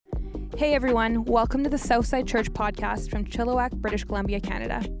Hey everyone, welcome to the Southside Church podcast from Chilliwack, British Columbia,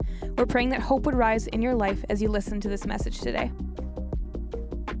 Canada. We're praying that hope would rise in your life as you listen to this message today.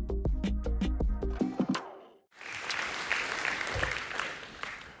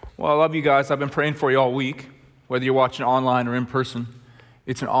 Well, I love you guys. I've been praying for you all week, whether you're watching online or in person.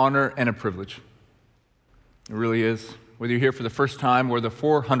 It's an honor and a privilege. It really is. Whether you're here for the first time or the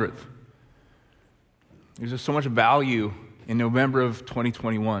 400th. There's just so much value in November of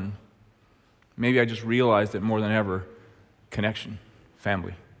 2021. Maybe I just realized it more than ever. Connection,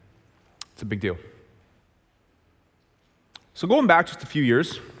 family. It's a big deal. So going back just a few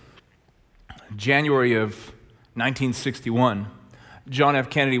years, January of 1961, John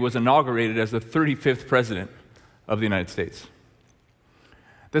F. Kennedy was inaugurated as the 35th president of the United States.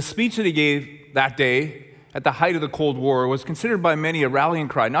 The speech that he gave that day at the height of the Cold War was considered by many a rallying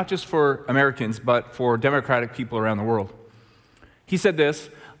cry, not just for Americans, but for democratic people around the world. He said this: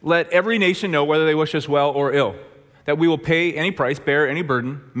 "Let every nation know, whether they wish us well or ill, that we will pay any price, bear any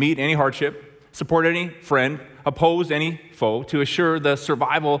burden, meet any hardship, support any friend, oppose any foe, to assure the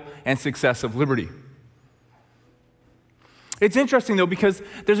survival and success of liberty." It's interesting, though, because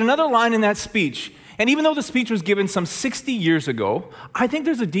there's another line in that speech, and even though the speech was given some 60 years ago, I think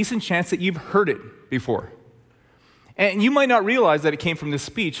there's a decent chance that you've heard it before. And you might not realize that it came from this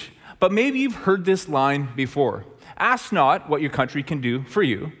speech, but maybe you've heard this line before. Ask not what your country can do for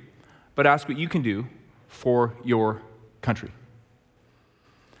you, but ask what you can do for your country.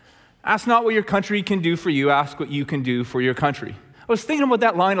 Ask not what your country can do for you, ask what you can do for your country. I was thinking about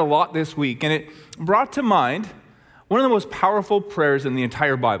that line a lot this week, and it brought to mind one of the most powerful prayers in the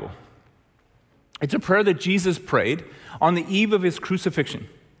entire Bible. It's a prayer that Jesus prayed on the eve of his crucifixion.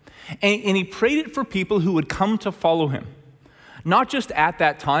 And he prayed it for people who would come to follow him. Not just at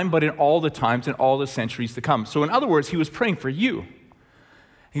that time, but in all the times and all the centuries to come. So in other words, he was praying for you.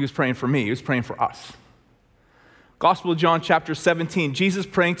 He was praying for me. He was praying for us. Gospel of John chapter 17, Jesus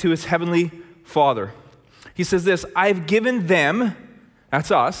praying to his heavenly Father. He says this: "I've given them,"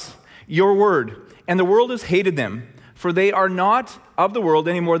 that's us, "your word, and the world has hated them, for they are not of the world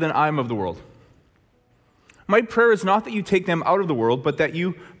any more than I am of the world. My prayer is not that you take them out of the world, but that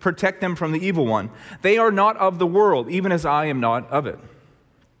you protect them from the evil one. They are not of the world, even as I am not of it.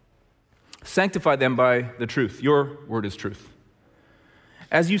 Sanctify them by the truth. Your word is truth.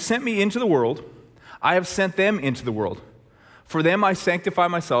 As you sent me into the world, I have sent them into the world. For them I sanctify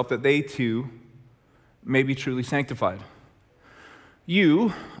myself, that they too may be truly sanctified.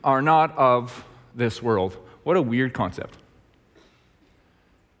 You are not of this world." What a weird concept.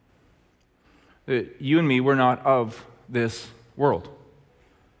 That you and me, we're not of this world.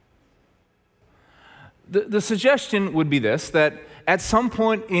 The suggestion would be this: that at some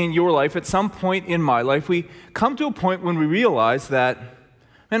point in your life, at some point in my life, we come to a point when we realize that,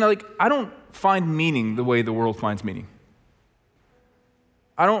 man, I don't find meaning the way the world finds meaning.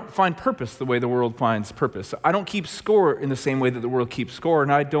 I don't find purpose the way the world finds purpose. I don't keep score in the same way that the world keeps score,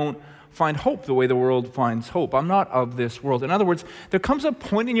 and I don't find hope the way the world finds hope. I'm not of this world. In other words, there comes a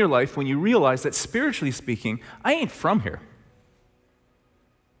point in your life when you realize that, spiritually speaking, I ain't from here.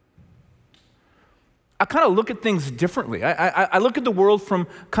 I kind of look at things differently. I look at the world from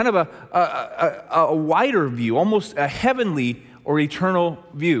kind of a wider view, almost a heavenly or eternal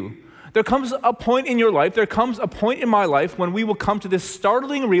view. There comes a point in your life, there comes a point in my life when we will come to this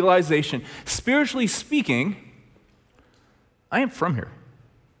startling realization: spiritually speaking, I am from here.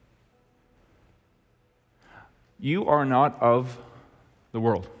 You are not of the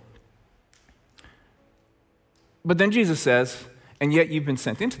world. But then Jesus says, and yet you've been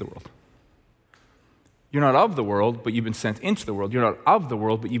sent into the world. You're not of the world, but you've been sent into the world. You're not of the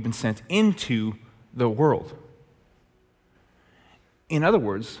world, but you've been sent into the world. In other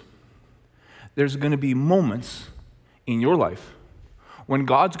words, there's going to be moments in your life when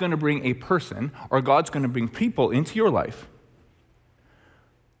God's going to bring a person, or God's going to bring people into your life,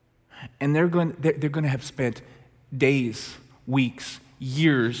 and they're going to have spent days, weeks,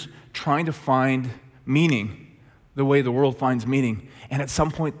 years trying to find meaning the way the world finds meaning, and at some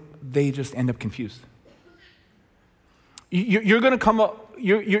point they just end up confused. You're going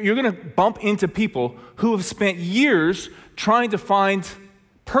to bump into people who have spent years trying to find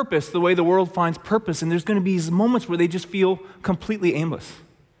purpose the way the world finds purpose, and there's going to be these moments where they just feel completely aimless.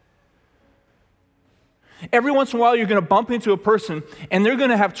 Every once in a while, you're going to bump into a person, and they're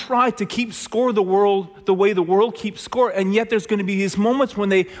going to have tried to keep score the world the way the world keeps score, and yet there's going to be these moments when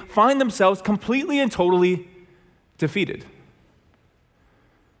they find themselves completely and totally defeated.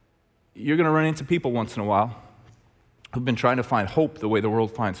 You're going to run into people once in a while who've been trying to find hope the way the world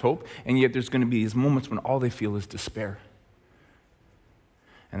finds hope, and yet there's going to be these moments when all they feel is despair.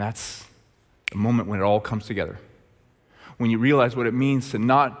 And that's The moment when it all comes together. When you realize what it means to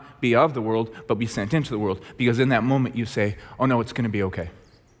not be of the world, but be sent into the world. Because in that moment you say, oh no, it's going to be okay.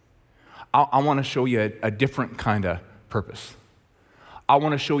 I want to show you a different kind of purpose. I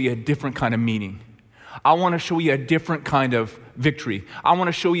want to show you a different kind of meaning. I want to show you a different kind of victory. I want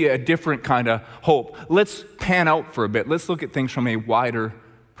to show you a different kind of hope. Let's pan out for a bit. Let's look at things from a wider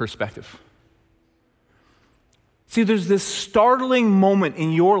perspective. See, there's this startling moment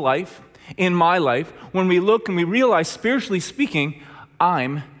in your life, in my life, when we look and we realize, spiritually speaking,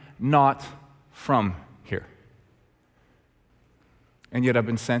 I'm not from here. And yet I've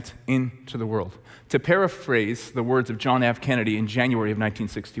been sent into the world. To paraphrase the words of John F. Kennedy in January of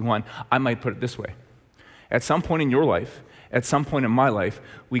 1961, I might put it this way. At some point in your life, at some point in my life,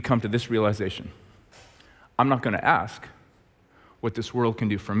 we come to this realization. I'm not going to ask what this world can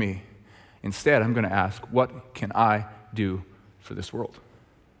do for me. Instead, I'm going to ask, what can I do for this world?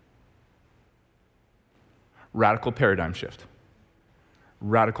 Radical paradigm shift.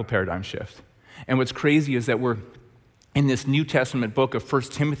 Radical paradigm shift. And what's crazy is that we're in this New Testament book of 1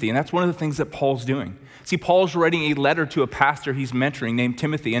 Timothy, and that's one of the things that Paul's doing. See, Paul's writing a letter to a pastor he's mentoring named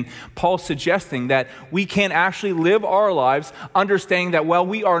Timothy, and Paul's suggesting that we can actually live our lives understanding that while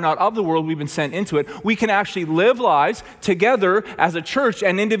we are not of the world, we've been sent into it, we can actually live lives together as a church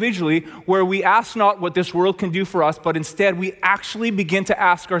and individually where we ask not what this world can do for us, but instead we actually begin to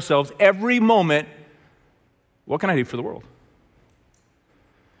ask ourselves every moment, what can I do for the world?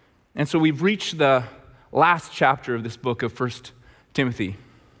 And so we've reached the last chapter of this book of 1 Timothy.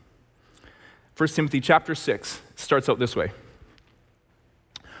 1 Timothy chapter 6 starts out this way.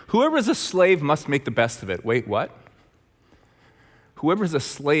 Whoever is a slave must make the best of it. Wait, what? Whoever is a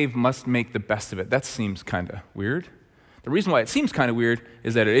slave must make the best of it. That seems kind of weird. The reason why it seems kind of weird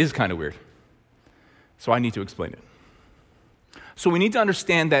is that it is kind of weird. So I need to explain it. So we need to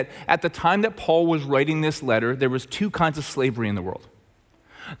understand that at the time that Paul was writing this letter, there was two kinds of slavery in the world.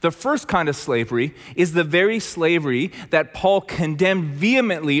 The first kind of slavery is the very slavery that Paul condemned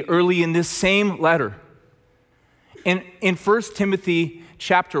vehemently early in this same letter. In 1 Timothy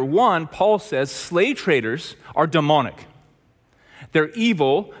chapter 1, Paul says slave traders are demonic. They're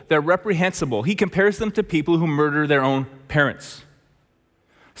evil, they're reprehensible. He compares them to people who murder their own parents.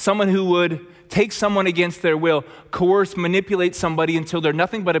 Someone who would take someone against their will, coerce, manipulate somebody until they're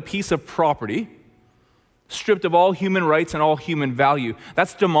nothing but a piece of property, stripped of all human rights and all human value.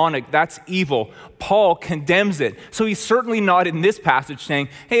 That's demonic. That's evil. Paul condemns it. So he's certainly not in this passage saying,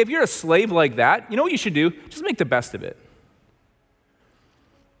 hey, if you're a slave like that, you know what you should do? Just make the best of it.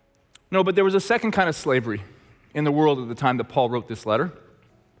 No, but there was a second kind of slavery in the world at the time that Paul wrote this letter.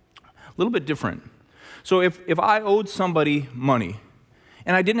 A little bit different. So if I owed somebody money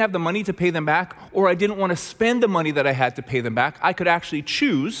and I didn't have the money to pay them back, or I didn't want to spend the money that I had to pay them back, I could actually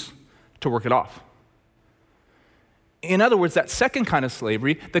choose to work it off. In other words, that second kind of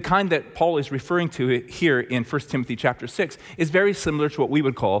slavery, the kind that Paul is referring to here in 1 Timothy chapter 6, is very similar to what we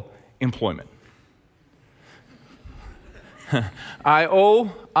would call employment. I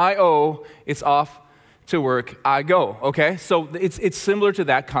owe, it's off to work, I go, okay? So it's similar to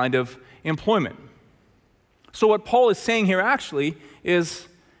that kind of employment. So what Paul is saying here actually is,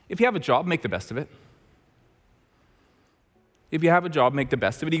 if you have a job, make the best of it. If you have a job, make the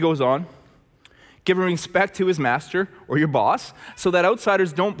best of it. He goes on, giving respect to his master or your boss so that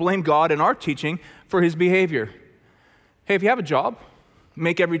outsiders don't blame God in our teaching for his behavior. Hey, if you have a job,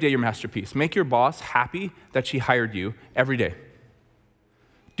 make every day your masterpiece. Make your boss happy that she hired you every day.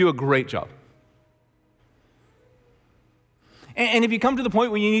 Do a great job. And if you come to the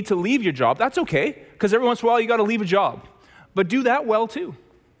point where you need to leave your job, that's okay, because every once in a while you got to leave a job. But do that well too.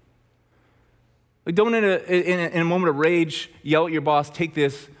 Like, don't in a moment of rage yell at your boss, take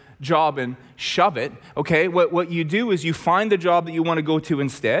this job and shove it, okay? What you do is you find the job that you want to go to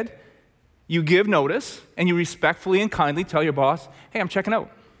instead, you give notice, and you respectfully and kindly tell your boss, hey, I'm checking out.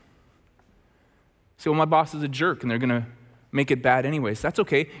 Say, well, my boss is a jerk, and they're going to make it bad anyways. That's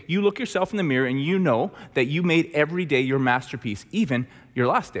okay. You look yourself in the mirror, and you know that you made every day your masterpiece, even your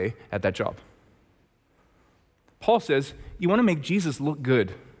last day at that job. Paul says, you want to make Jesus look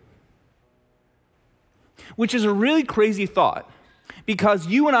good, which is a really crazy thought. Because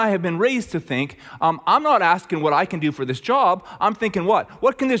you and I have been raised to think, I'm not asking what I can do for this job. I'm thinking, what?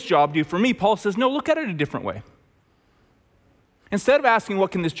 What can this job do for me? Paul says, no, look at it a different way. Instead of asking, what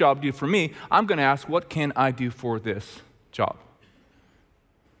can this job do for me? I'm going to ask, what can I do for this job?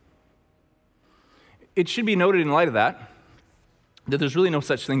 It should be noted in light of that there's really no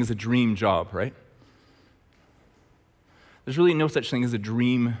such thing as a dream job, right? There's really no such thing as a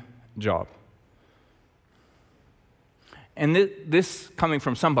dream job. And this coming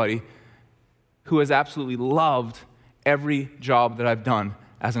from somebody who has absolutely loved every job that I've done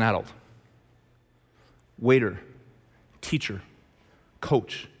as an adult. Waiter, teacher,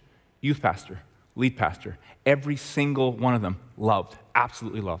 coach, youth pastor, lead pastor, every single one of them loved,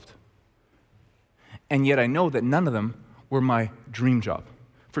 absolutely loved. And yet I know that none of them were my dream job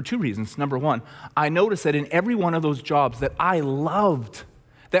for two reasons. Number one, I noticed that in every one of those jobs that I loved,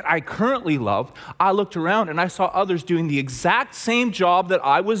 that I currently love, I looked around and I saw others doing the exact same job that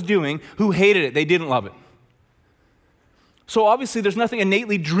I was doing who hated it. They didn't love it. So obviously there's nothing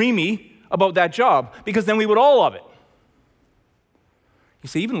innately dreamy about that job, because then we would all love it. You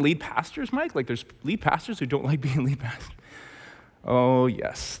say even lead pastors, Mike? Like there's lead pastors who don't like being lead pastors? Oh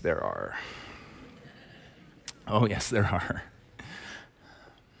yes, there are. Oh yes, there are.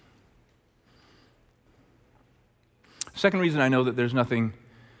 Second reason I know that there's no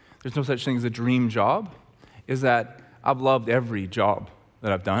such thing as a dream job is that I've loved every job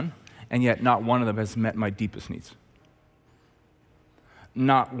that I've done, and yet not one of them has met my deepest needs.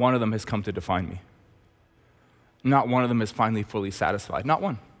 Not one of them has come to define me. Not one of them is finally fully satisfied. Not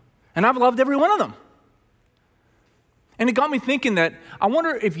one. And I've loved every one of them. And it got me thinking that I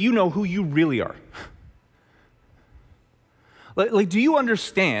wonder if you know who you really are. Like, do you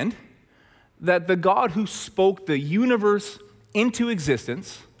understand that the God who spoke the universe into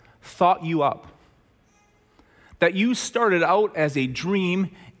existence thought you up? That you started out as a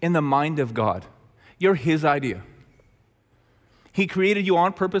dream in the mind of God. You're His idea. He created you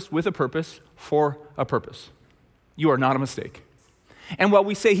on purpose, with a purpose, for a purpose. You are not a mistake. And while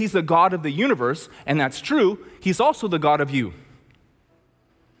we say He's the God of the universe, and that's true, He's also the God of you.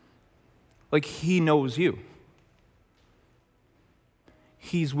 Like He knows you.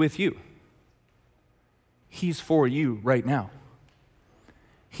 He's with you. He's for you right now.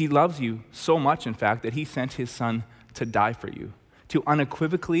 He loves you so much, in fact, that He sent His Son to die for you, to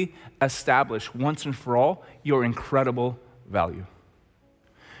unequivocally establish once and for all your incredible value.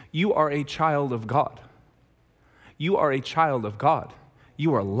 You are a child of God. You are a child of God.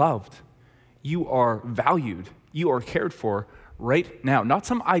 You are loved. You are valued. You are cared for right now. Not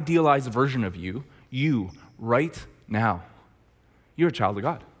some idealized version of you. You right now. You're a child of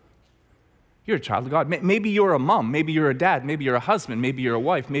God. You're a child of God. Maybe you're a mom. Maybe you're a dad. Maybe you're a husband. Maybe you're a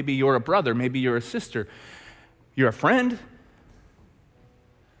wife. Maybe you're a brother. Maybe you're a sister. You're a friend.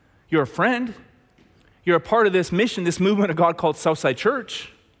 You're a friend. You're a part of this mission, this movement of God called Southside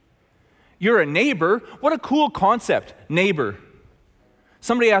Church. You're a neighbor. What a cool concept, neighbor.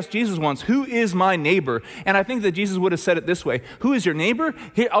 Somebody asked Jesus once, who is my neighbor? And I think that Jesus would have said it this way. Who is your neighbor?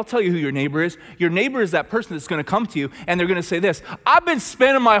 Here, I'll tell you who your neighbor is. Your neighbor is that person that's going to come to you and they're going to say this: I've been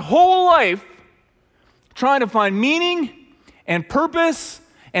spending my whole life trying to find meaning and purpose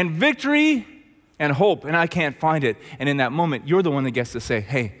and victory and hope, and I can't find it. And in that moment, you're the one that gets to say,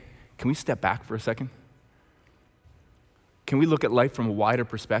 hey, can we step back for a second? Can we look at life from a wider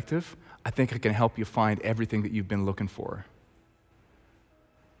perspective? I think I can help you find everything that you've been looking for.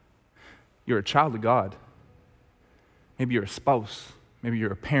 You're a child of God. Maybe you're a spouse. Maybe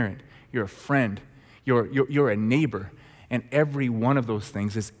you're a parent. You're a friend. You're a neighbor. And every one of those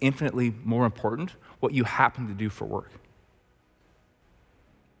things is infinitely more important what you happen to do for work.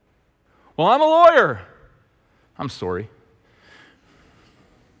 Well, I'm a lawyer. I'm sorry.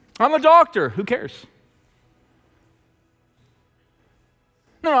 I'm a doctor. Who cares?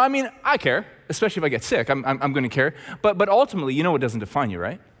 No, I mean, I care, especially if I get sick. I'm going to care. But ultimately, you know it doesn't define you,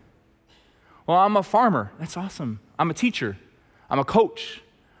 right? Well, I'm a farmer. That's awesome. I'm a teacher. I'm a coach.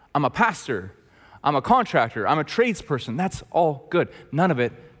 I'm a pastor. I'm a contractor. I'm a tradesperson. That's all good. None of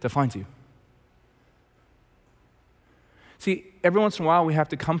it defines you. See, every once in a while, we have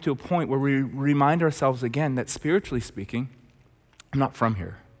to come to a point where we remind ourselves again that spiritually speaking, I'm not from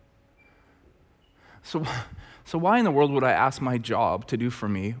here. So why in the world would I ask my job to do for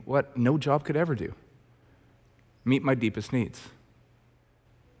me what no job could ever do? Meet my deepest needs.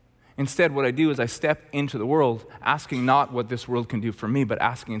 Instead, what I do is I step into the world asking not what this world can do for me, but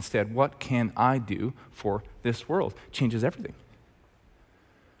asking instead, what can I do for this world? Changes everything.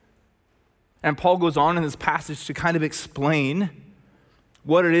 And Paul goes on in this passage to kind of explain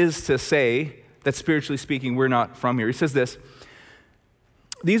what it is to say that spiritually speaking, we're not from here. He says this: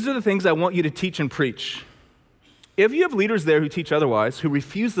 these are the things I want you to teach and preach. If you have leaders there who teach otherwise, who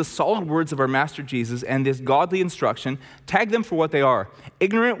refuse the solid words of our Master Jesus and this godly instruction, tag them for what they are: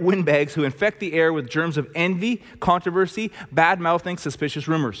 ignorant windbags who infect the air with germs of envy, controversy, bad-mouthing, suspicious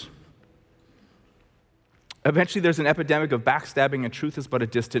rumors. Eventually, there's an epidemic of backstabbing, and truth is but a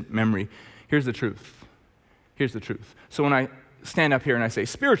distant memory. Here's the truth. Here's the truth. So when I stand up here and I say,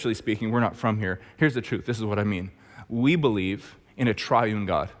 spiritually speaking, we're not from here, here's the truth. This is what I mean. We believe in a triune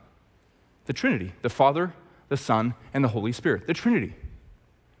God. The Trinity, the Father, the Son, and the Holy Spirit. The Trinity.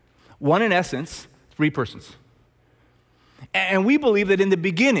 One in essence, three persons. And we believe that in the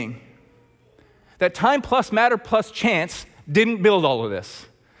beginning, that time plus matter plus chance didn't build all of this.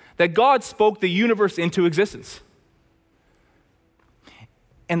 That God spoke the universe into existence.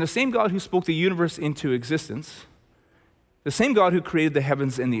 And the same God who spoke the universe into existence, the same God who created the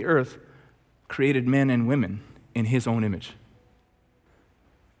heavens and the earth, created men and women in his own image.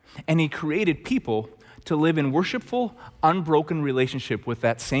 And he created people to live in worshipful, unbroken relationship with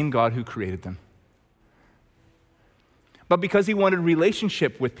that same God who created them. But because he wanted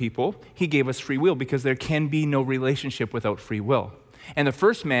relationship with people, he gave us free will, because there can be no relationship without free will. And the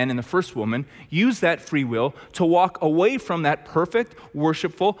first man and the first woman used that free will to walk away from that perfect,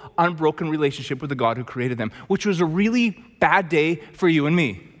 worshipful, unbroken relationship with the God who created them, which was a really bad day for you and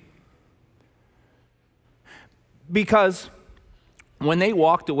me. Because when they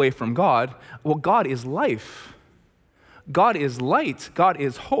walked away from God, well, God is life. God is light. God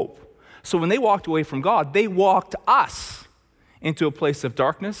is hope. So when they walked away from God, they walked us into a place of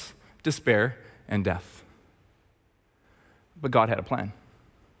darkness, despair, and death. But God had a plan.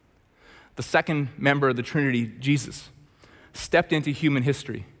 The second member of the Trinity, Jesus, stepped into human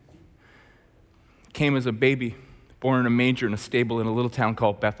history, came as a baby, born in a manger in a stable in a little town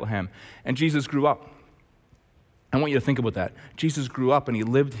called Bethlehem. And Jesus grew up. I want you to think about that. Jesus grew up and he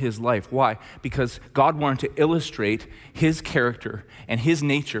lived his life. Why? Because God wanted to illustrate his character and his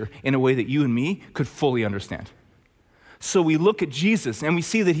nature in a way that you and me could fully understand. So we look at Jesus and we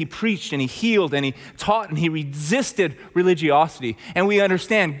see that he preached and he healed and he taught and he resisted religiosity. And we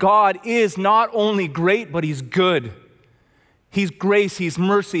understand God is not only great, but he's good. He's grace, he's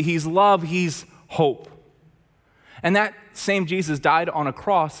mercy, he's love, he's hope. And that same Jesus died on a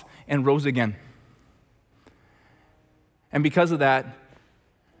cross and rose again. And because of that,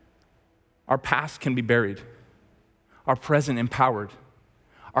 our past can be buried, our present empowered,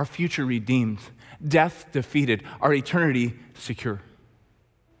 our future redeemed, death defeated, our eternity secure.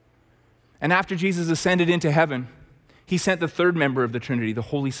 And after Jesus ascended into heaven, he sent the third member of the Trinity, the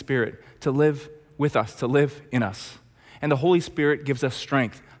Holy Spirit, to live with us, to live in us. And the Holy Spirit gives us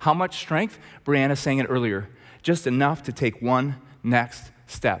strength. How much strength? Brianna sang it earlier. Just enough to take one next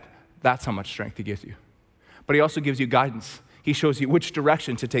step. That's how much strength he gives you. But he also gives you guidance. He shows you which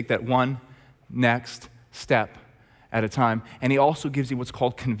direction to take that one next step at a time. And he also gives you what's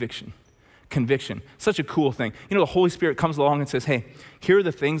called conviction. Conviction. Such a cool thing. You know, the Holy Spirit comes along and says, hey, here are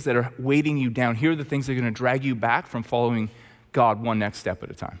the things that are weighting you down. Here are the things that are going to drag you back from following God one next step at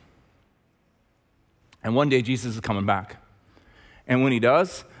a time. And one day Jesus is coming back. And when he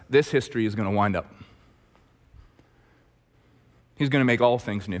does, this history is going to wind up. He's going to make all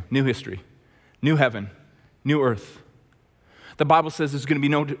things new. New history. New heaven. New earth. The Bible says there's going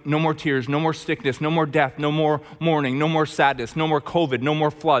to be no more tears, no more sickness, no more death, no more mourning, no more sadness, no more COVID, no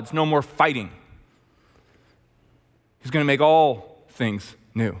more floods, no more fighting. He's going to make all things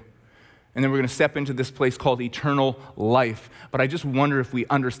new. And then we're going to step into this place called eternal life. But I just wonder if we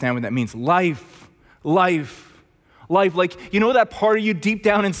understand what that means. Life. Like, you know that part of you deep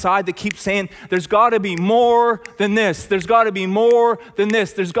down inside that keeps saying, there's got to be more than this. There's got to be more than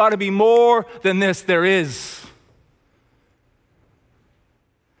this. There's got to be more than this. There is.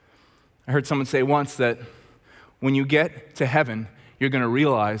 I heard someone say once that when you get to heaven, you're going to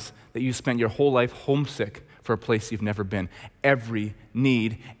realize that you spent your whole life homesick for a place you've never been. Every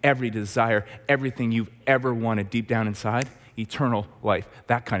need, every desire, everything you've ever wanted deep down inside, eternal life,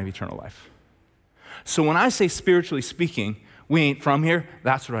 that kind of eternal life. So when I say spiritually speaking, we ain't from here,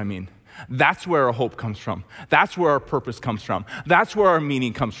 that's what I mean. That's where our hope comes from. That's where our purpose comes from. That's where our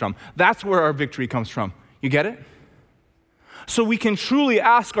meaning comes from. That's where our victory comes from. You get it? So we can truly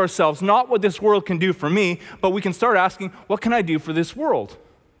ask ourselves, not what this world can do for me, but we can start asking, what can I do for this world?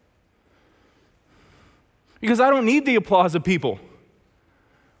 Because I don't need the applause of people.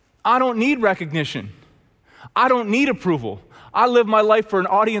 I don't need recognition. I don't need approval. I live my life for an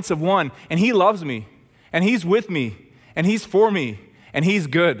audience of one, and he loves me, and he's with me, and he's for me, and he's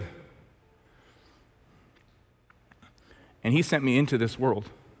good. And he sent me into this world.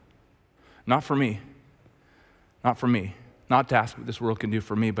 Not for me. Not for me. Not to ask what this world can do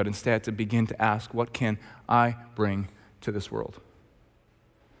for me, but instead to begin to ask, what can I bring to this world?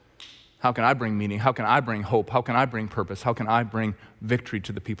 How can I bring meaning? How can I bring hope? How can I bring purpose? How can I bring victory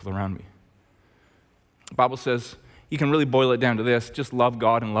to the people around me? The Bible says, you can really boil it down to this, just love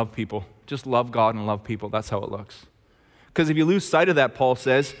God and love people. Just love God and love people. That's how it looks. Because if you lose sight of that, Paul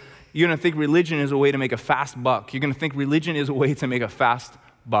says, you're going to think religion is a way to make a fast buck. You're going to think religion is a way to make a fast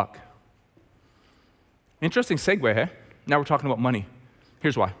buck. Interesting segue, hey? Now we're talking about money.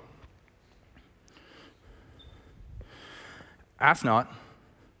 Here's why. Ask not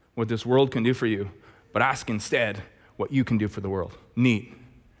what this world can do for you, but ask instead what you can do for the world. Neat.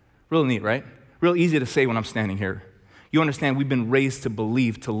 Real neat, right? Real easy to say when I'm standing here. You understand we've been raised to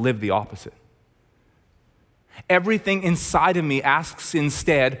believe, to live the opposite. Everything inside of me asks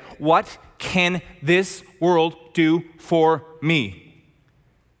instead, what can this world do for me?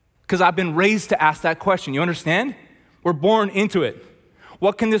 Because I've been raised to ask that question. You understand? We're born into it.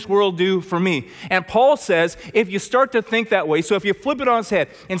 What can this world do for me? And Paul says, if you start to think that way, so if you flip it on its head,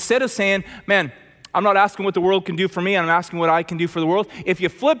 instead of saying, man, I'm not asking what the world can do for me, I'm asking what I can do for the world. If you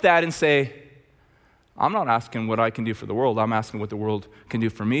flip that and say, I'm not asking what I can do for the world, I'm asking what the world can do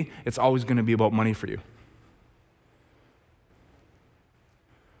for me, it's always going to be about money for you.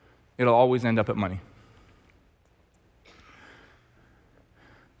 It'll always end up at money.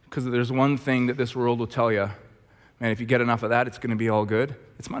 Because there's one thing that this world will tell you, man, if you get enough of that, it's going to be all good.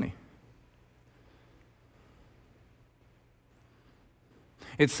 It's money.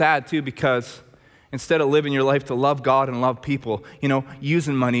 It's sad, too, because instead of living your life to love God and love people,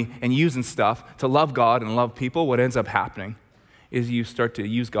 using money and using stuff to love God and love people, what ends up happening is you start to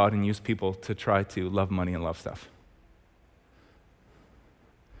use God and use people to try to love money and love stuff.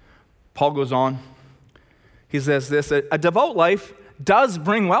 Paul goes on. He says this, a devout life does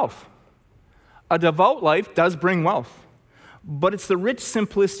bring wealth. A devout life does bring wealth, but it's the rich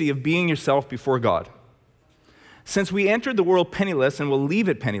simplicity of being yourself before God. Since we entered the world penniless and will leave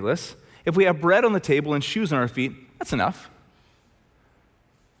it penniless, if we have bread on the table and shoes on our feet, that's enough.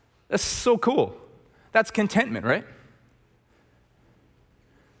 That's so cool. That's contentment, right?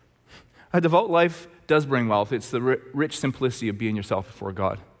 A devout life does bring wealth. It's the rich simplicity of being yourself before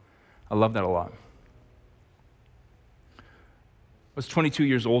God. I love that a lot. I was 22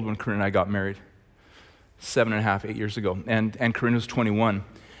 years old when Corinne and I got married, 8 years ago, and Corinne was 21.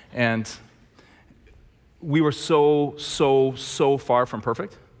 And we were so far from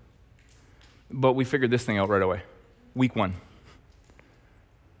perfect, but we figured this thing out right away. Week one.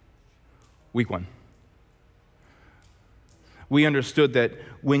 We understood that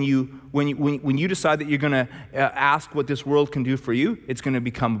when you decide that you're going to ask what this world can do for you, it's going to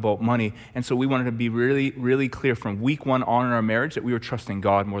become about money. And so we wanted to be really, really clear from week one on in our marriage that we were trusting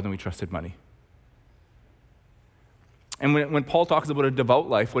God more than we trusted money. And when Paul talks about a devout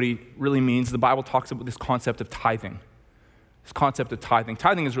life, what he really means, the Bible talks about this concept of tithing. This concept of tithing.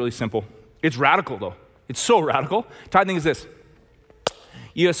 Tithing is really simple. It's radical, though. It's so radical. Tithing is this.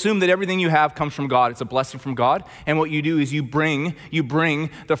 You assume that everything you have comes from God. It's a blessing from God. And what you do is you bring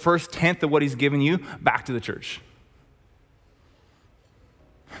the first tenth of what he's given you back to the church.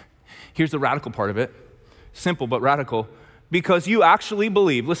 Here's the radical part of it. Simple but radical. Because you actually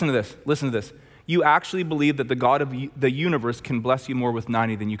believe, listen to this. You actually believe that the God of the universe can bless you more with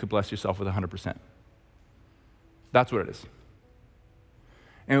 90 than you could bless yourself with 100%. That's what it is.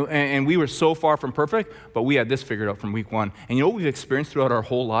 And we were so far from perfect, but we had this figured out from week one. And you know what we've experienced throughout our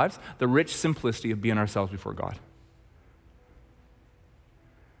whole lives? The rich simplicity of being ourselves before God.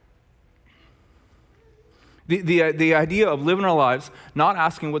 The idea of living our lives, not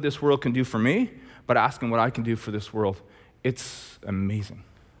asking what this world can do for me, but asking what I can do for this world. It's amazing.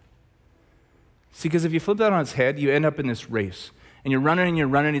 See, because if you flip that on its head, you end up in this race. And you're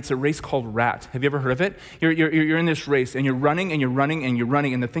running. It's a race called Rat. Have you ever heard of it? You're in this race, and you're running.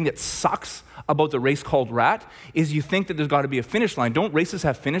 And the thing that sucks about the race called Rat is you think that there's got to be a finish line. Don't races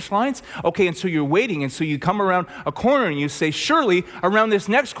have finish lines? Okay, and so you're waiting, and so you come around a corner, and you say, surely around this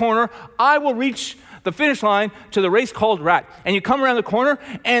next corner, I will reach the finish line to the race called Rat. And you come around the corner,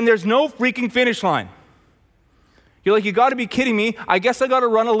 and there's no freaking finish line. You're like, you got to be kidding me. I guess I got to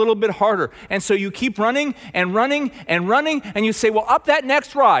run a little bit harder. And so you keep running, and you say, well, up that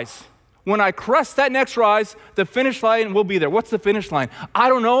next rise. When I crest that next rise, the finish line will be there. What's the finish line? I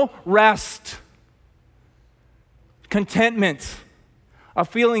don't know. Rest. Contentment. A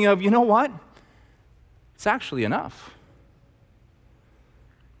feeling of, you know what? It's actually enough.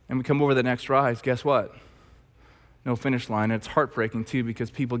 And we come over the next rise. Guess what? No finish line. And it's heartbreaking too,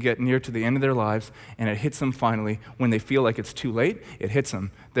 because people get near to the end of their lives and it hits them finally when they feel like it's too late. It hits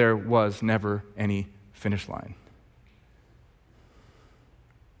them. There was never any finish line.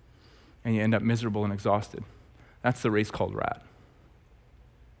 And you end up miserable and exhausted. That's the race called Rat.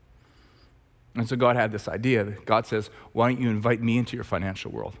 And so God had this idea. God says, why don't you invite me into your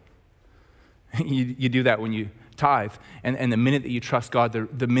financial world? You do that when you tithe. And the minute that you trust God,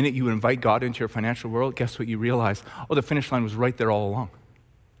 the minute you invite God into your financial world, guess what you realize? Oh, the finish line was right there all along.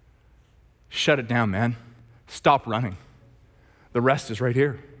 Shut it down, man. Stop running. The rest is right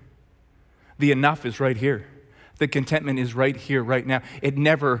here. The enough is right here. The contentment is right here, right now. It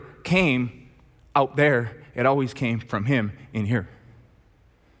never came out there. it always came from him in here.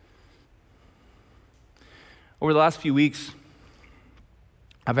 Over the last few weeks,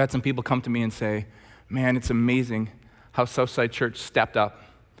 I've had some people come to me and say, man, it's amazing how Southside Church stepped up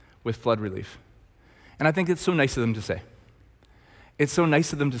with flood relief. And I think it's so nice of them to say. It's so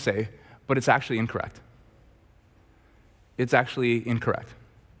nice of them to say, but it's actually incorrect. It's actually incorrect.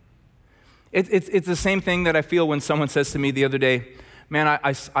 It's the same thing that I feel when someone says to me the other day, man,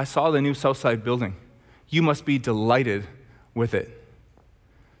 I saw the new Southside building. You must be delighted with it.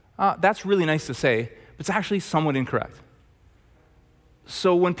 That's really nice to say, but it's actually somewhat incorrect.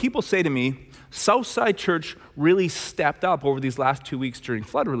 So when people say to me, Southside Church really stepped up over these last 2 weeks during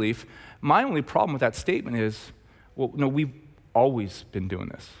flood relief, my only problem with that statement is, well, no, we've always been doing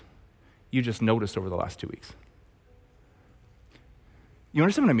this. You just noticed over the last 2 weeks. You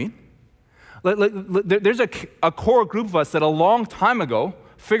understand what I mean? There's a core group of us that a long time ago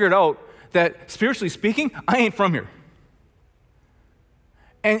figured out that, spiritually speaking, I ain't from here.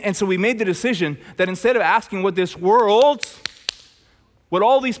 And so we made the decision that instead of asking what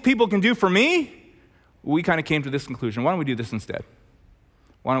all these people can do for me, we kind of came to this conclusion. Why don't we do this instead?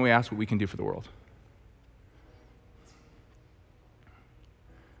 Why don't we ask what we can do for the world?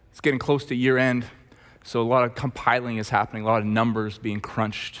 It's getting close to year end, so a lot of compiling is happening, a lot of numbers being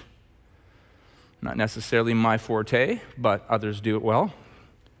crunched. Not necessarily my forte, but others do it well.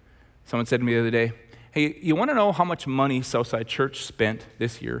 Someone said to me the other day, hey, you want to know how much money Southside Church spent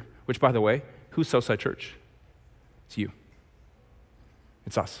this year? Which, by the way, who's Southside Church? It's you.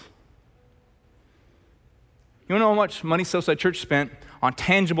 It's us. You want to know how much money Southside Church spent on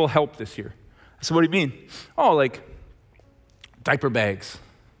tangible help this year? I said, what do you mean? Oh, like diaper bags.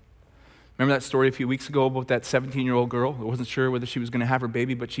 Remember that story a few weeks ago about that 17-year-old girl who wasn't sure whether she was going to have her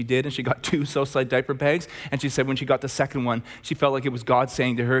baby, but she did, and she got 2 Southside diaper bags, and she said when she got the second one, she felt like it was God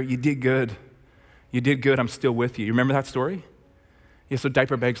saying to her, you did good. You did good, I'm still with you. You remember that story? Yeah, so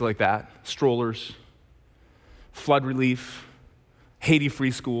diaper bags like that, strollers, flood relief, Haiti free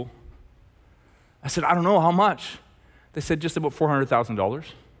school. I said, I don't know, how much? They said just about $400,000,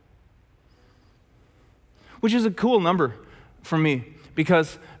 which is a cool number for me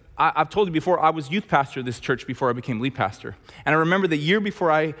because I've told you before, I was youth pastor of this church before I became lead pastor. And I remember the year before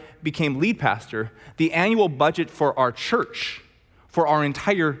I became lead pastor, the annual budget for our church, for our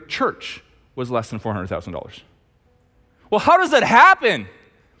entire church, was less than $400,000. Well, how does that happen?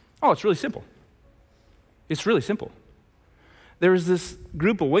 Oh, it's really simple. It's really simple. There was this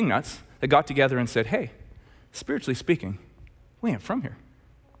group of wingnuts that got together and said, hey, spiritually speaking, we ain't from here.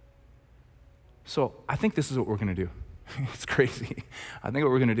 So I think this is what we're going to do. It's crazy. I think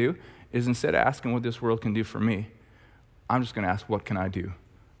what we're going to do is instead of asking what this world can do for me, I'm just going to ask, what can I do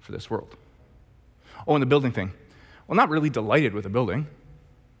for this world? Oh, and the building thing. Well, not really delighted with the building.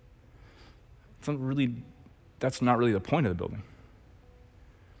 That's not really the point of the building.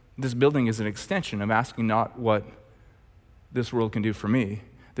 This building is an extension of asking not what this world can do for me.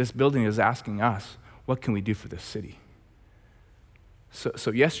 This building is asking us, what can we do for this city?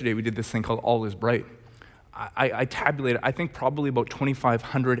 So yesterday we did this thing called All is Bright. I tabulated, I think probably about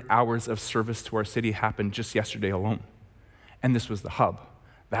 2,500 hours of service to our city happened just yesterday alone. And this was the hub.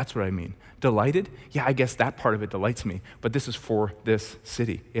 That's what I mean. Delighted? Yeah, I guess that part of it delights me. But this is for this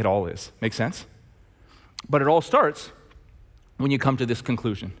city. It all is. Make sense? But it all starts when you come to this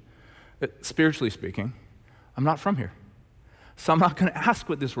conclusion. That spiritually speaking, I'm not from here. So I'm not going to ask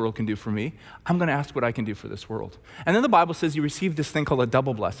what this world can do for me. I'm going to ask what I can do for this world. And then the Bible says you receive this thing called a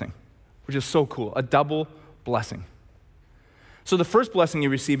double blessing, which is so cool. A double blessing. So the first blessing you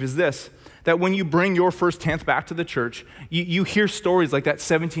receive is this, that when you bring your first tenth back to the church, you hear stories like that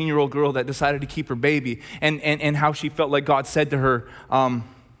 17-year-old girl that decided to keep her baby and how she felt like God said to her,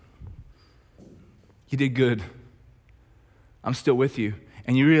 you did good. I'm still with you.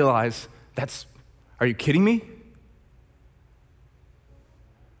 And you realize, are you kidding me?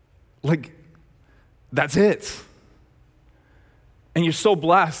 Like, that's it. And you're so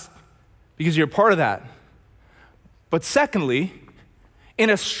blessed because you're a part of that. But secondly, in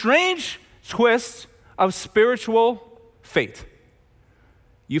a strange twist of spiritual fate,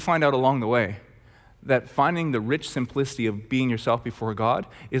 you find out along the way that finding the rich simplicity of being yourself before God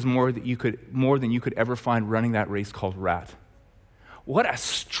is more than you could ever find running that race called rat. What a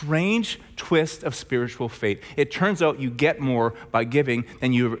strange twist of spiritual fate. It turns out you get more by giving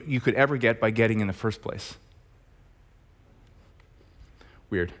than you could ever get by getting in the first place.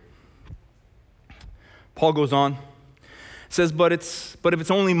 Weird. Paul goes on, says, but if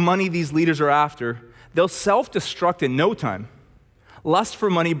it's only money these leaders are after, they'll self-destruct in no time. Lust for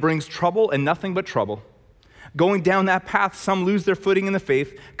money brings trouble and nothing but trouble. Going down that path, some lose their footing in the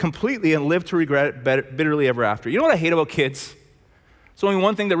faith completely and live to regret it bitterly ever after. You know what I hate about kids? There's only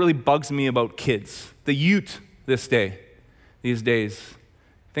one thing that really bugs me about kids, the youth these days.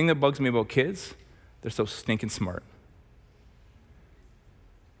 The thing that bugs me about kids, they're so stinking smart.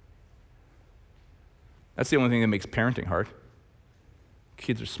 That's the only thing that makes parenting hard.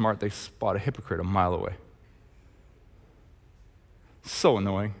 Kids are smart, they spot a hypocrite a mile away. So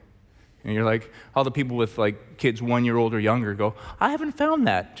annoying. And you're like, all the people with like kids 1 year old or younger go, I haven't found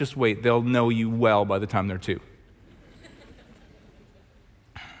that. Just wait, they'll know you well by the time they're 2.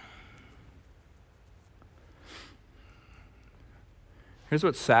 Here's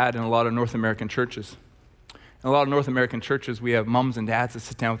what's sad in a lot of North American churches. In a lot of North American churches, we have moms and dads that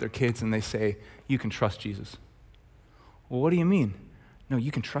sit down with their kids and they say, you can trust Jesus. Well, what do you mean? No, you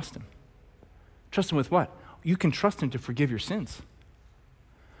can trust him. Trust him with what? You can trust him to forgive your sins.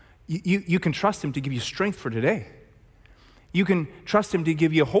 You can trust him to give you strength for today. You can trust him to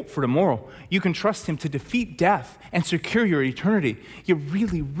give you hope for tomorrow. You can trust him to defeat death and secure your eternity. You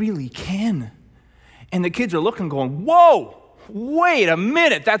really, really can. And the kids are looking going, whoa, wait a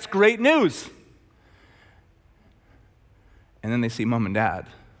minute, that's great news. And then they see mom and dad.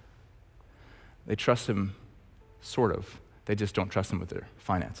 They trust him, sort of. They just don't trust him with their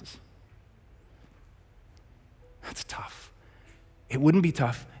finances. That's tough. It wouldn't be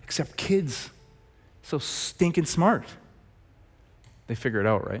tough, except kids, so stinking smart. They figure it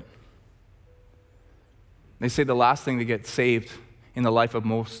out, right? They say the last thing to get saved in the life of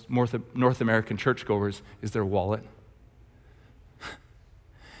most North American churchgoers is their wallet.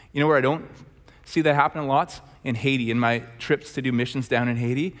 You know where I don't see that happening lots? In Haiti. In my trips to do missions down in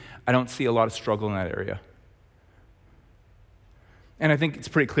Haiti, I don't see a lot of struggle in that area. And I think it's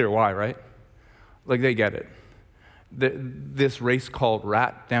pretty clear why, right? Like, they get it. This race called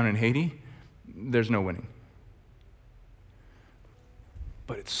rat down in Haiti, there's no winning.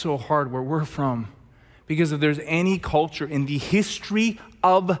 But it's so hard where we're from, because if there's any culture in the history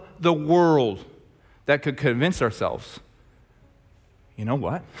of the world that could convince ourselves, you know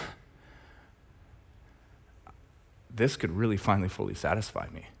what? This could really finally fully satisfy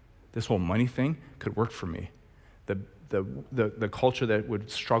me. This whole money thing could work for me. The culture that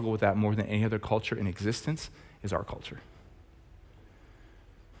would struggle with that more than any other culture in existence is our culture.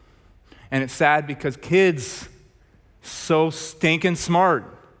 And it's sad because kids, so stinking smart,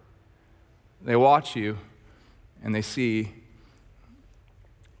 they watch you and they see,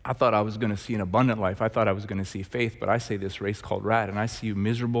 I thought I was going to see an abundant life. I thought I was going to see faith, but I say this race called rat, and I see you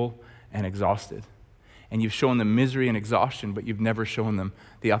miserable and exhausted. And you've shown them misery and exhaustion, but you've never shown them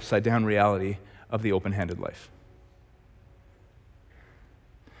the upside-down reality of the open-handed life.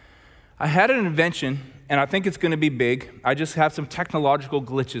 I had an invention, and I think it's going to be big. I just have some technological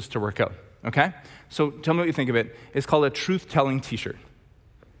glitches to work out, okay? So tell me what you think of it. It's called a truth-telling t-shirt.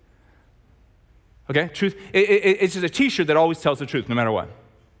 Okay? Truth. It's just a t-shirt that always tells the truth, no matter what.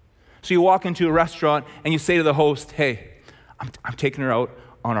 So you walk into a restaurant, and you say to the host, hey, I'm taking her out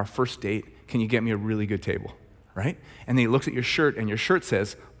on our first date. Can you get me a really good table, right? And then he looks at your shirt, and your shirt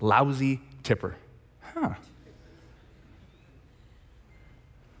says, lousy tipper. Huh.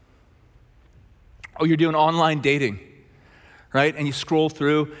 Oh, you're doing online dating, right? And you scroll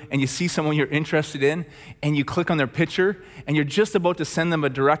through, and you see someone you're interested in, and you click on their picture, and you're just about to send them a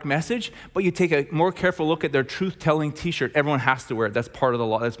direct message, but you take a more careful look at their truth-telling t-shirt. Everyone has to wear it. That's part of the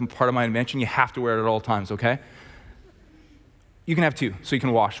law. That's part of my invention. You have to wear it at all times, okay? You can have 2, so you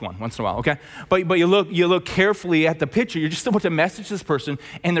can wash one once in a while, okay? But you look carefully at the picture. You're just about to message this person,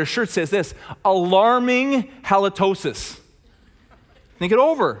 and their shirt says this, alarming halitosis. Think it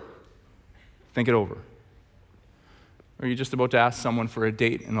over. Think it over. Or you're just about to ask someone for a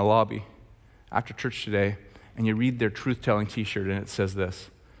date in the lobby after church today, and you read their truth-telling t-shirt, and it says this,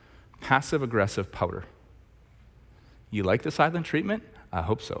 passive-aggressive powder. You like the silent treatment? I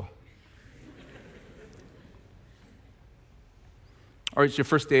hope so. Or it's your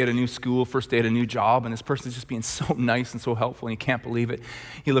first day at a new school, first day at a new job, and this person's just being so nice and so helpful, and you can't believe it.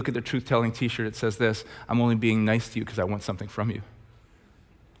 You look at their truth-telling t-shirt, it says this, I'm only being nice to you because I want something from you.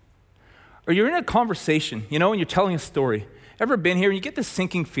 Or you're in a conversation, and you're telling a story. Ever been here and you get this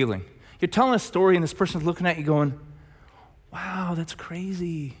sinking feeling? You're telling a story, and this person's looking at you going, wow, that's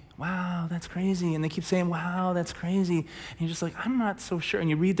crazy. Wow, that's crazy. And they keep saying, wow, that's crazy. And you're just like, I'm not so sure. And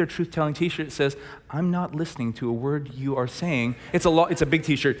you read their truth-telling t-shirt. It says, I'm not listening to a word you are saying. It's a big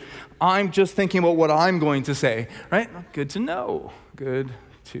t-shirt. I'm just thinking about what I'm going to say, right? Good to know. Good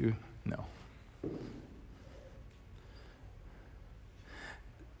to know.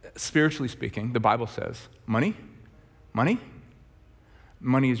 Spiritually speaking, the Bible says, money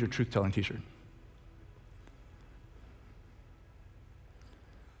is your truth-telling t-shirt.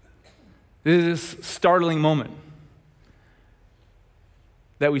 This is this startling moment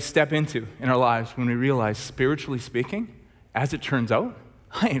that we step into in our lives when we realize, spiritually speaking, as it turns out,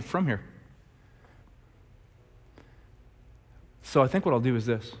 I ain't from here. So I think what I'll do is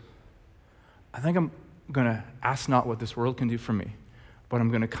this. I think I'm going to ask not what this world can do for me, but I'm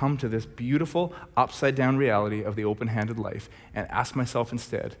going to come to this beautiful upside-down reality of the open-handed life and ask myself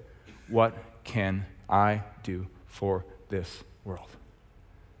instead, what can I do for this world?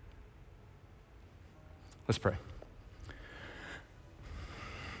 Let's pray.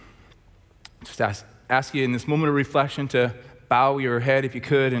 Just ask you in this moment of reflection to bow your head if you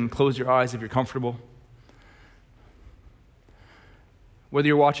could and close your eyes if you're comfortable. Whether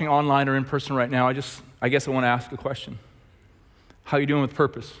you're watching online or in person right now, I guess I want to ask a question. How are you doing with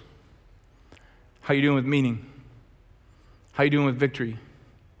purpose? How are you doing with meaning? How are you doing with victory?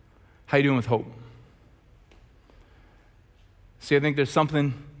 How are you doing with hope? See, I think there's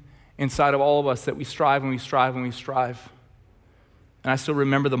something inside of all of us that we strive and we strive and we strive. And I still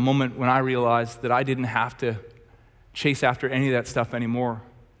remember the moment when I realized that I didn't have to chase after any of that stuff anymore,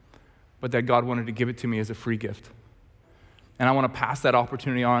 but that God wanted to give it to me as a free gift. And I want to pass that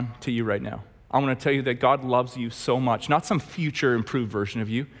opportunity on to you right now. I want to tell you that God loves you so much, not some future improved version of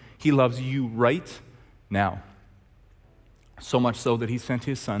you. He loves you right now. So much so that he sent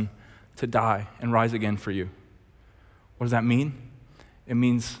his son to die and rise again for you. What does that mean? It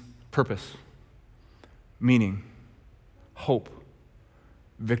means purpose, meaning, hope,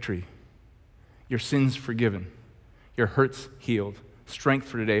 victory, your sins forgiven, your hurts healed, strength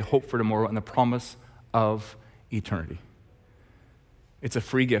for today, hope for tomorrow, and the promise of eternity. It's a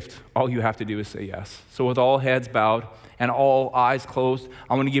free gift. All you have to do is say yes. So with all heads bowed and all eyes closed,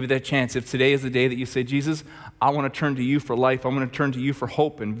 I want to give you that chance. If today is the day that you say, Jesus, I want to turn to you for life. I want to turn to you for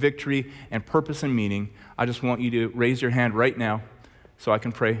hope and victory and purpose and meaning. I just want you to raise your hand right now so I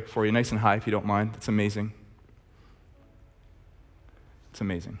can pray for you nice and high if you don't mind. It's amazing. It's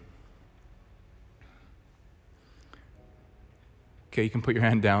amazing. Okay, you can put your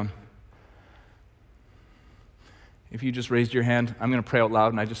hand down. If you just raised your hand, I'm going to pray out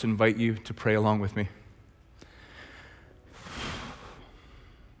loud, and I just invite you to pray along with me.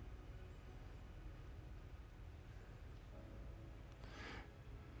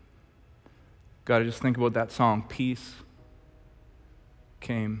 God, I just think about that song, Peace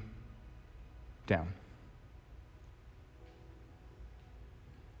Came Down.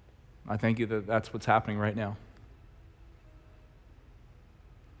 I thank you that that's what's happening right now.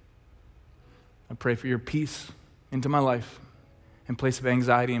 I pray for your peace into my life, in place of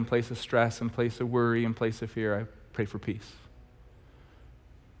anxiety, in place of stress, in place of worry, in place of fear. I pray for peace.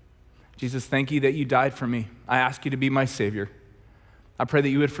 Jesus, thank you that you died for me. I ask you to be my Savior. I pray that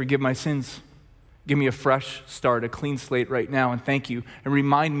you would forgive my sins. Give me a fresh start, a clean slate right now, and thank you. And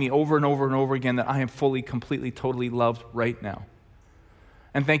remind me over and over and over again that I am fully, completely, totally loved right now.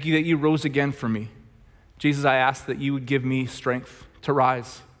 And thank you that you rose again for me. Jesus, I ask that you would give me strength to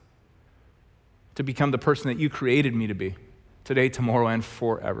rise, to become the person that you created me to be, today, tomorrow, and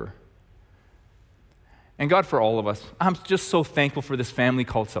forever. And God, for all of us, I'm just so thankful for this family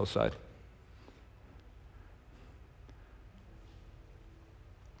called Southside.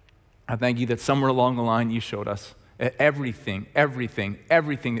 I thank you that somewhere along the line you showed us everything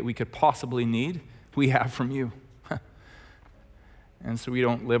that we could possibly need, we have from you. And so we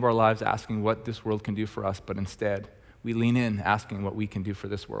don't live our lives asking what this world can do for us, but instead we lean in asking what we can do for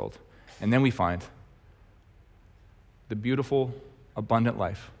this world. And then we find the beautiful, abundant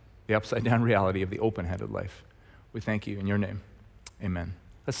life, the upside-down reality of the open-handed life. We thank you in your name. Amen.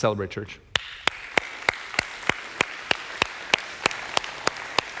 Let's celebrate, church.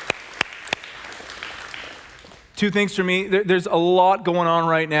 Two things for me. There's a lot going on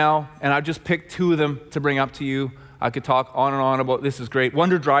right now, and I've just picked two of them to bring up to you. I could talk on and on about this is great.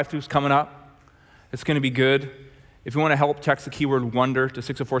 Wonder Drive-Thru's coming up. It's going to be good. If you want to help, text the keyword WONDER to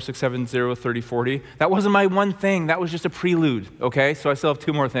 604-670-3040. That wasn't my one thing. That was just a prelude, okay? So I still have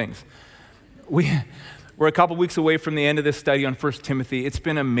two more things. We're a couple weeks away from the end of this study on 1 Timothy. It's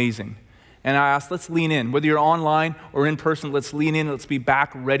been amazing. And I asked, let's lean in. Whether you're online or in person, let's lean in. Let's be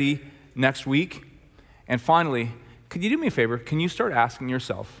back ready next week. And finally, could you do me a favor? Can you start asking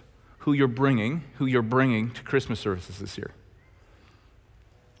yourself who you're bringing to Christmas services this year?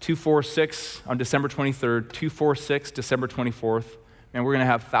 246 on December 23rd, 246 December 24th. And we're going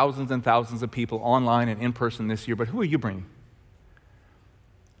to have thousands and thousands of people online and in person this year, but who are you bringing?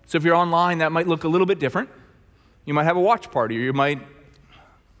 So if you're online, that might look a little bit different. You might have a watch party, or you might,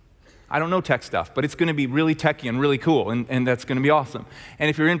 I don't know tech stuff, but it's going to be really techy and really cool, and that's going to be awesome. And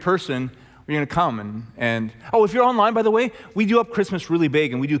if you're in person, You're going to come and if you're online, by the way, we do up Christmas really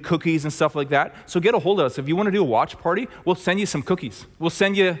big, and we do cookies and stuff like that. So get a hold of us. If you want to do a watch party, we'll send you some cookies. We'll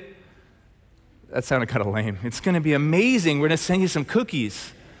send you, that sounded kind of lame. It's going to be amazing. We're going to send you some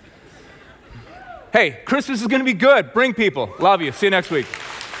cookies. Hey, Christmas is going to be good. Bring people. Love you. See you next week.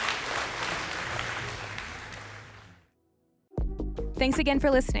 Thanks again for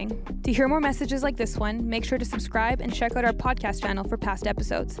listening. To hear more messages like this one, make sure to subscribe and check out our podcast channel for past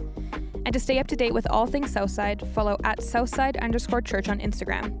episodes. And to stay up to date with all things Southside, follow @Southside_Church on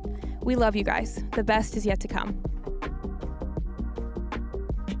Instagram. We love you guys. The best is yet to come.